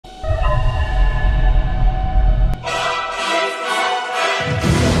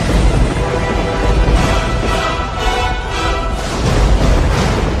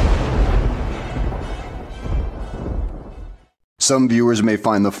Some viewers may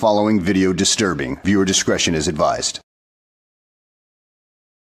find the following video disturbing. Viewer discretion is advised.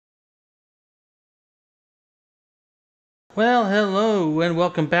 Well, hello and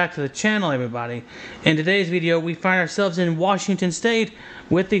welcome back to the channel, everybody. In today's video, we find ourselves in Washington State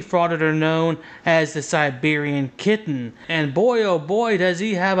with the frauditor known as the Siberian Kitten. And boy, oh boy, does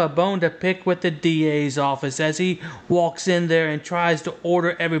he have a bone to pick with the DA's office as he walks in there and tries to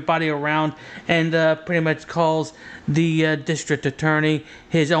order everybody around and pretty much calls the district attorney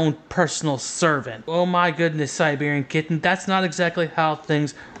his own personal servant. Oh my goodness, Siberian Kitten, that's not exactly how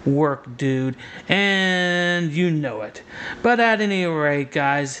things work, dude, and you know it. But at any rate,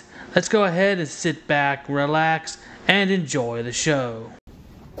 guys, let's go ahead and sit back, relax, and enjoy the show.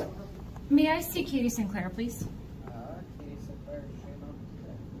 May I see Katie Sinclair, please? Katie Sinclair,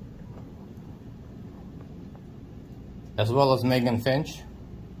 As well as Megan Finch.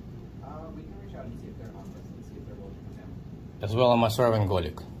 we can reach out and see if they're in office and see if they're willing to come in. As well as my servant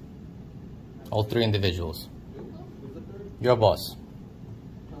Golik. All three individuals. Who's the third? Your boss.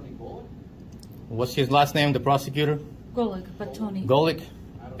 Tony Bullock? What's his last name, the prosecutor? Golik, but Tony. Golik?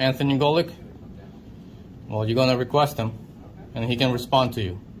 Anthony Golik? Well, you're gonna request him, and he can respond to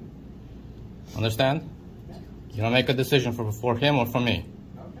you. Understand? You're gonna make a decision for him or for me.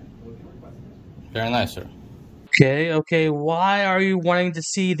 Okay, we'll get requested. Very nice, sir. Okay, why are you wanting to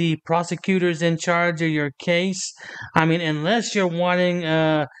see the prosecutors in charge of your case? I mean, unless you're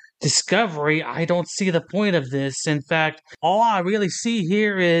wanting discovery, I don't see the point of this. In fact, all I really see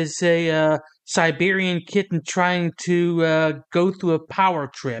here is a Siberian Kitten trying to go through a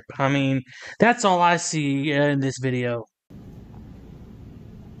power trip. I mean, that's all I see in this video.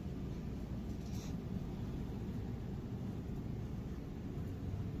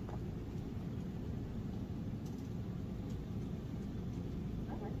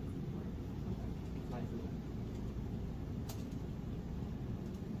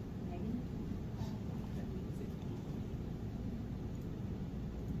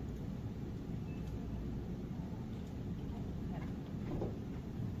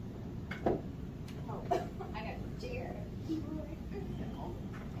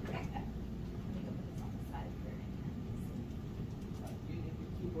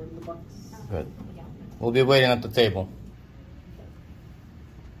 Good. We'll be waiting at the table.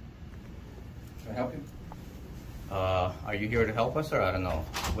 Can I help you? Are you here to help us, or I don't know?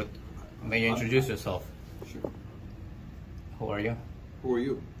 May you introduce yourself? Sure. Who are you? Who are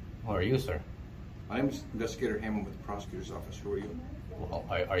you? Who are you, sir? My name is Investigator Hammond with the prosecutor's office. Who are you? Well,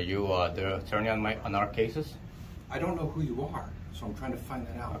 are you the attorney on our cases? I don't know who you are, so I'm trying to find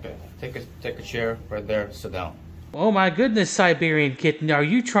that out. Okay. Take a chair right there. Sit down. Oh my goodness, Siberian Kitten, are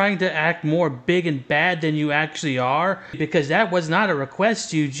you trying to act more big and bad than you actually are? Because that was not a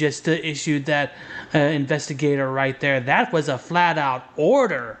request you just issued that investigator right there. That was a flat-out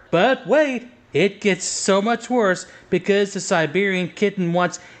order. But wait, it gets so much worse because the Siberian Kitten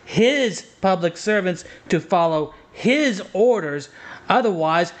wants his public servants to follow his orders.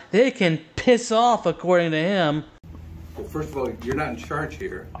 Otherwise, they can piss off, according to him. Well, first of all, you're not in charge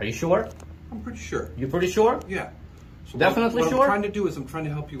here. Are you sure? I'm pretty sure. You pretty sure? Yeah. So Definitely what sure? I'm trying to do is I'm trying to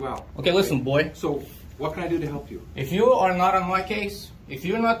help you out. Okay, listen, boy. So what can I do to help you? If you are not on my case, if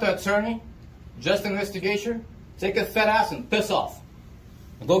you're not the attorney, just investigator, take a fat ass and piss off.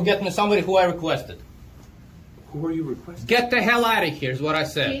 Go get me somebody who I requested. Who are you requesting? Get the hell out of here is what I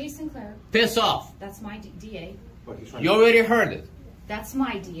said. Katie Sinclair. Piss off. That's my DA. What, he's trying You to... already heard it. That's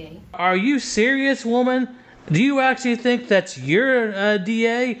my DA. Are you serious, woman? Do you actually think that's your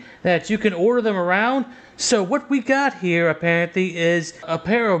DA, that you can order them around? So what we got here, apparently, is a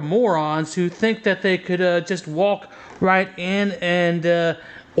pair of morons who think that they could just walk right in and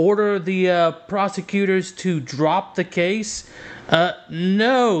order the prosecutors to drop the case.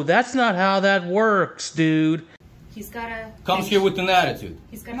 No, that's not how that works, dude. He's got a... Comes here with an attitude.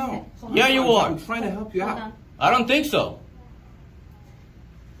 He's got No. a... Hold on. Yeah, you are. I'm trying to help you Hold out. on. I don't think so.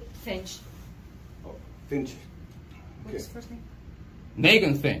 Finch. Oh, Finch. What's his first name?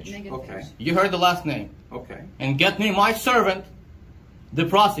 Megan Finch. Megan Okay. Finch. You heard the last name. Okay. And get me my servant, the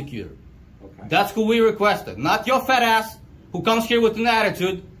prosecutor. Okay. That's who we requested. Not your fat ass who comes here with an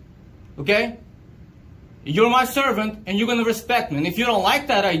attitude. Okay? You're my servant and you're gonna respect me. And if you don't like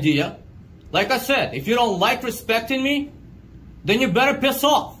that idea, like I said, if you don't like respecting me, then you better piss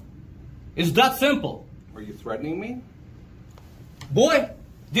off. It's that simple. Are you threatening me? Boy,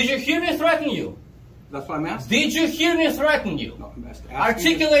 did you hear me threaten you? That's what I'm asking. Did you hear me threaten you? No, I'm asking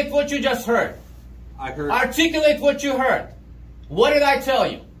Articulate what you just heard. I heard... Articulate what you heard. What did I tell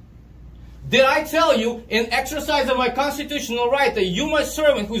you? Did I tell you, in exercise of my constitutional right, that you, my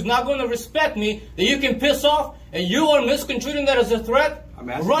servant, who's not going to respect me, that you can piss off, and you are misconstruing that as a threat?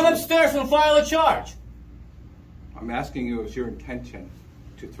 Run upstairs and file a charge. I'm asking you, is your intention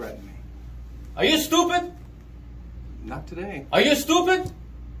to threaten me? Are you stupid? Not today. Are you stupid?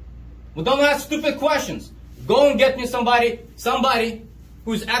 Well, don't ask stupid questions. Go and get me somebody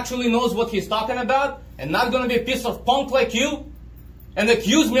who's actually knows what he's talking about, and not going to be a piece of punk like you, and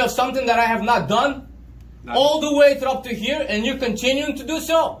accuse me of something that I have not done, all the way up to here, and you're continuing to do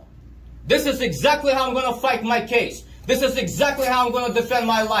so. This is exactly how I'm going to fight my case. This is exactly how I'm going to defend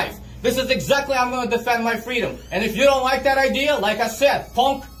my life. This is exactly how I'm going to defend my freedom. And if you don't like that idea, like I said,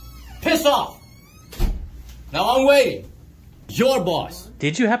 punk, piss off. Now I'm waiting. Your boss.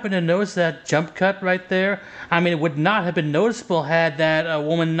 Did you happen to notice that jump cut right there? I mean, it would not have been noticeable had that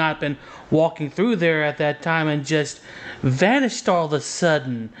woman not been walking through there at that time and just vanished all of a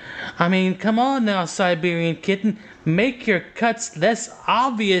sudden. I mean, come on now, Siberian Kitten. Make your cuts less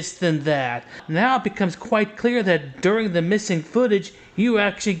obvious than that. Now it becomes quite clear that during the missing footage, you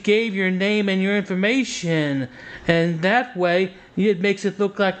actually gave your name and your information. And that way, it makes it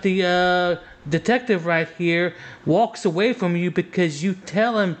look like the detective right here walks away from you because you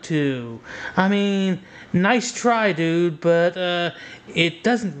tell him to. I mean, nice try, dude, but it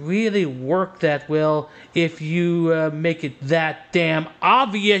doesn't really work that well if you make it that damn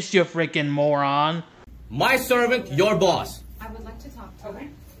obvious, you freaking moron. My servant, your boss. I would like to talk to her.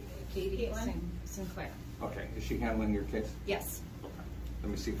 Katie Sinclair. Okay, is she handling your case? Yes. Okay.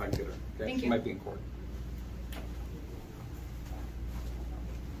 Let me see if I can get her. Okay? Thank She you. might be in court.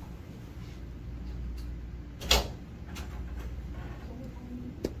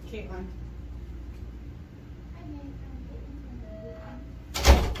 Caitlin.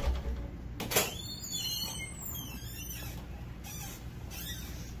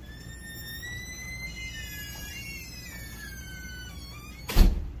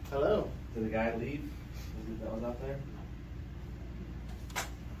 Hello. Did the guy leave? That was out there?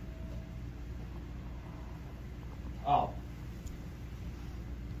 Oh.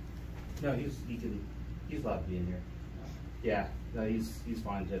 No, he's allowed to be in here. Yeah, no, he's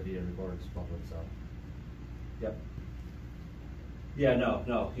fine to be recorded as public, so. Yep. Yeah,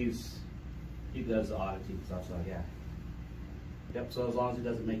 no, he does auditing stuff, so yeah. Yep, so as long as he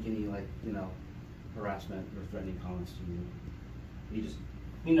doesn't make any, like, harassment or threatening comments to you.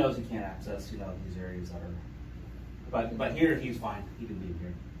 He knows he can't access, these areas that are, but here he's fine. He can be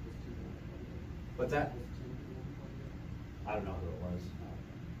here. What's that? I don't know who it was.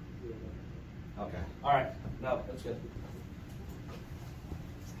 Okay. All right. No, that's good.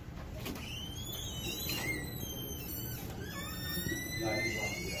 No, he's on.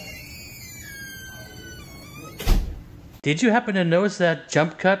 Did you happen to notice that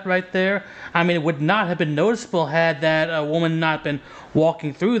jump cut right there? I mean, it would not have been noticeable had that woman not been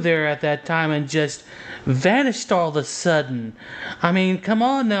walking through there at that time and just vanished all of a sudden. I mean, come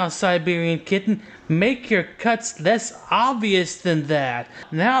on now, Siberian Kitten. Make your cuts less obvious than that.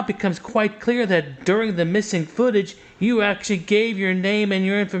 Now it becomes quite clear that during the missing footage, you actually gave your name and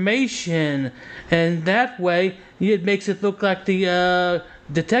your information. And that way, it makes it look like the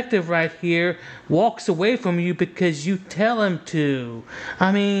detective right here walks away from you because you tell him to.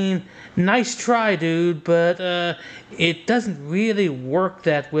 I mean, nice try, dude, but it doesn't really work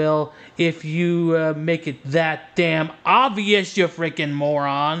that well if you make it that damn obvious, you freaking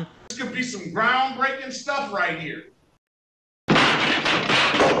moron. This could be some groundbreaking stuff right here.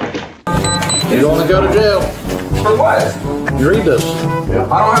 You don't want to go to jail. For what? Read this. I don't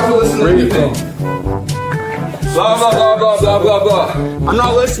have to listen to Read anything. it. Blah, blah, blah, blah, blah, blah, blah. I'm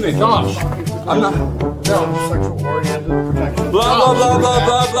not listening. Gosh. I'm not. No, sexual oriented protection. Blah, blah, blah, blah,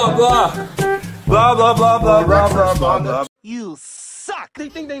 blah, blah, blah. Blah, blah, blah, blah, blah, blah, blah, blah. You suck. They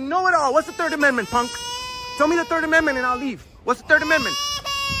think they know it all. What's the Third Amendment, punk? Tell me the Third Amendment and I'll leave. What's the Third Amendment?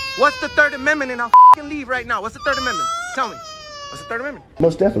 What's the Third Amendment and I'll f***ing leave right now. What's the Third Amendment? Tell me. What's the Third Amendment?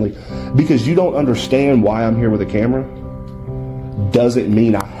 Most definitely. Because you don't understand why I'm here with a camera doesn't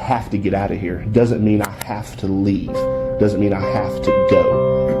mean I have to get out of here. Doesn't mean I have to leave. Doesn't mean I have to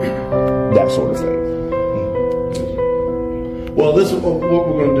go. That sort of thing. Well, this is what we're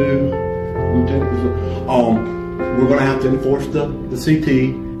going to do, Lieutenant. We're going to have to enforce the CT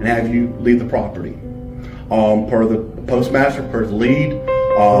and have you leave the property. Per the postmaster, per the lead,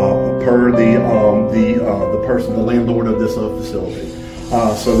 per the person, the landlord of this facility.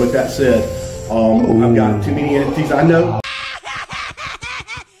 So with that said, I've got too many entities I know.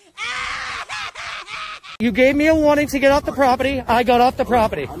 You gave me a warning to get off the property. I got off the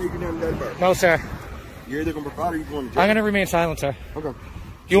property. I need your name and date of birth. No, sir. You're either going to provide or you're going to jail. I'm going to remain silent, sir. Okay.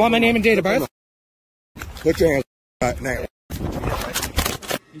 You want my name and date of birth? Put your hands now.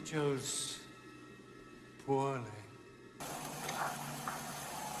 You chose poorly.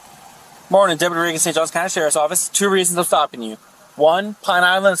 Morning, Deputy Regan, St. Johns County Sheriff's Office. 2 reasons I'm stopping you. 1, Pine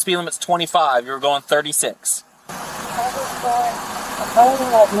Island, speed limit's 25. You were going 36.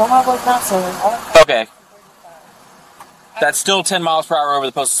 Okay. That's still 10 miles per hour over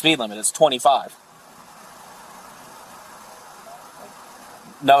the posted speed limit. It's 25.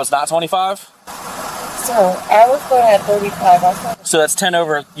 No, it's not 25? So, I was going at 35. So that's 10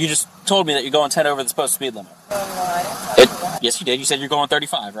 over. You just told me that you're going 10 over the posted speed limit. Yes, you did. You said you're going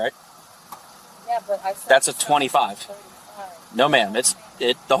 35, right? Yeah, but I said that's a 25. No, ma'am.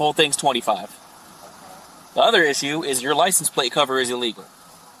 The whole thing's 25. Okay. The other issue is your license plate cover is illegal.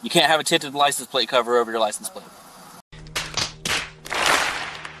 You can't have a tinted license plate cover over your license plate.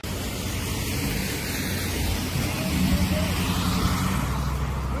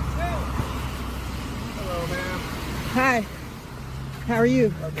 Hello, ma'am. Hi. How are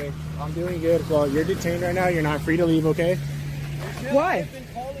you? Okay, I'm doing good. Well, you're detained right now. You're not free to leave, okay? Why? I've been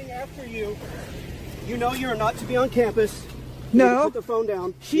calling after you. You know you're not to be on campus. No. Put the phone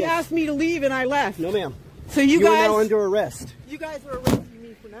down. She asked me to leave and I left. No, ma'am. So you guys are now under arrest. You guys are arresting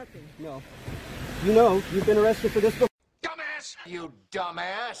me for nothing. No. You know you've been arrested for this before. Dumbass! You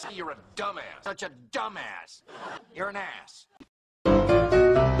dumbass! You're a dumbass. Such a dumbass. You're an ass.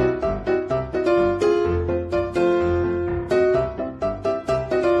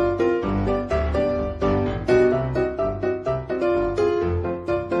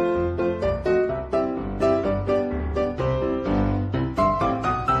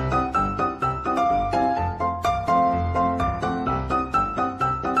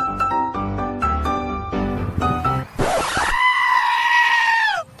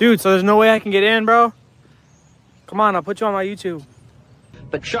 Dude, so there's no way I can get in, bro? Come on, I'll put you on my YouTube.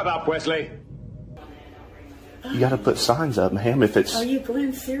 But shut up, Wesley. You gotta put signs up, ma'am, if it's... Are you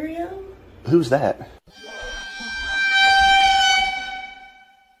Glenn Serio? Who's that?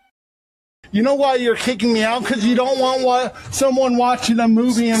 You know why you're kicking me out? Because you don't want someone watching a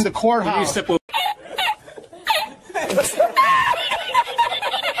movie in the courthouse.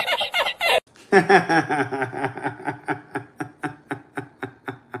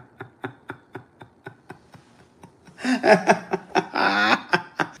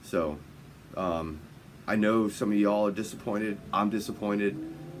 So, I know some of y'all are disappointed. I'm disappointed.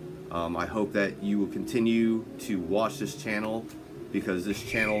 I hope that you will continue to watch this channel because this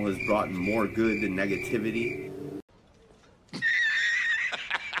channel has brought more good than negativity.